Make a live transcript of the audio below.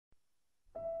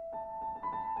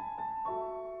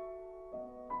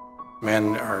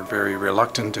Men are very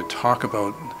reluctant to talk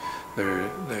about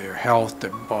their health,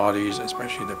 their bodies,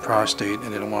 especially their prostate,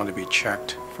 and they don't want to be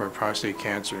checked for prostate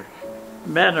cancer.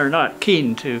 Men are not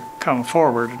keen to come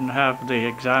forward and have the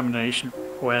examination.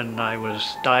 When I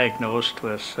was diagnosed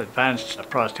with advanced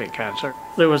prostate cancer,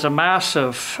 there was a mass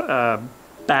of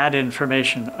bad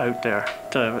information out there.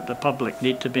 The public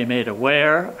need to be made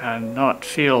aware and not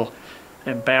feel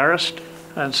embarrassed.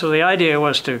 And so the idea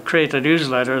was to create a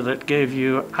newsletter that gave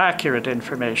you accurate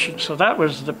information. So that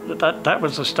was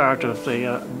the start of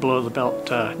the Below the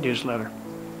Belt newsletter.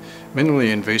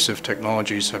 Minimally invasive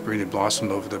technologies have really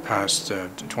blossomed over the past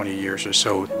 20 years or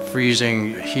so.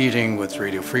 Freezing, heating with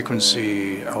radio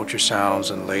frequency,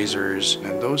 ultrasounds and lasers,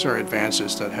 and those are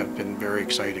advances that have been very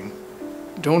exciting.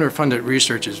 Donor-funded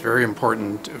research is very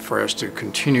important for us to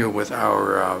continue with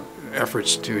our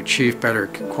efforts to achieve better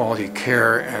quality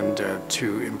care and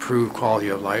to improve quality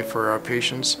of life for our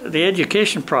patients. The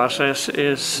education process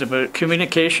is about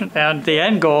communication, and the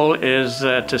end goal is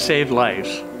to save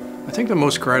lives. I think the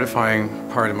most gratifying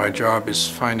part of my job is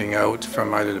finding out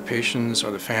from either the patients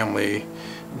or the family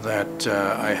that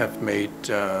I have made,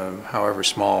 however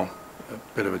small, a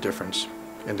bit of a difference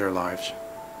in their lives.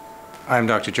 I'm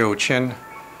Dr. Joe Chin.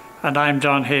 And I'm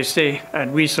John Hastie,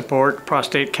 and we support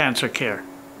prostate cancer care.